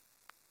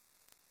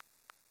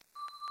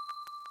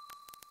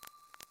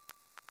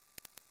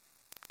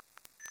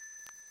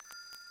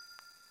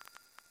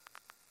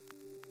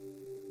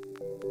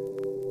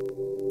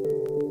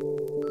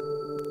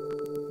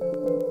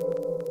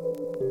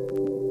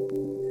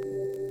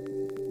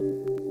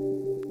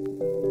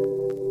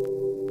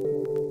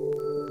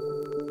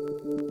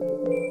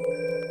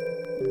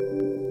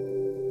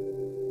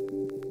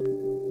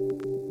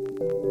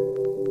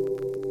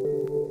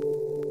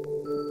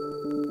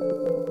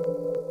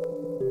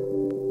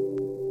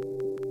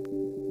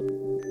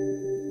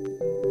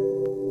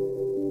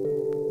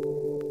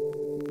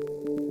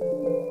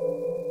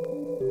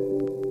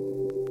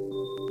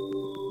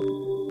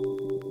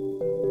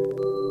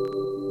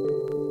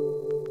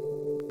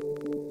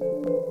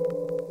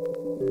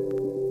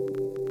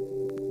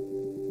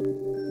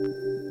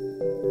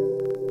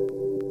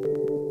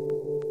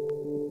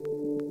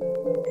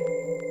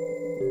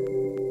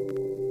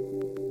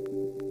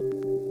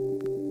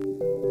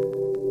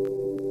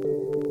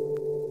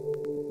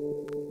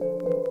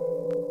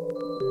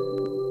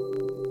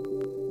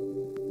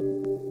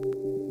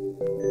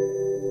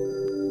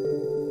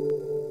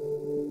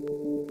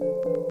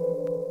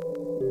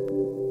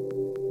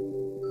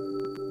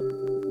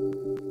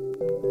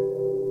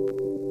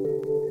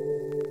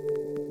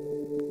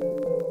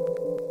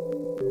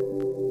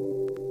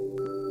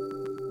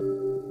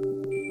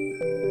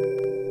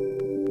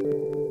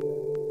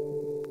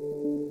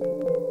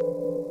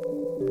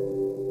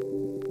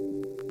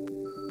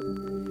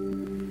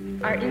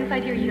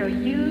inside here,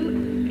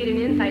 you get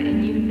an insight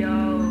and you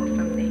know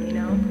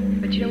something,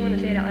 but you don't want to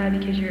say it out loud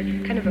because you're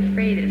kind of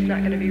afraid it's not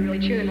going to be really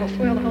true and it'll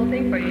spoil the whole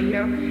thing for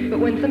you, But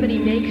when somebody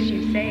makes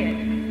you say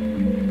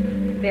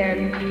it,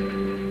 then,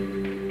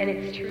 and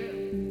it's true.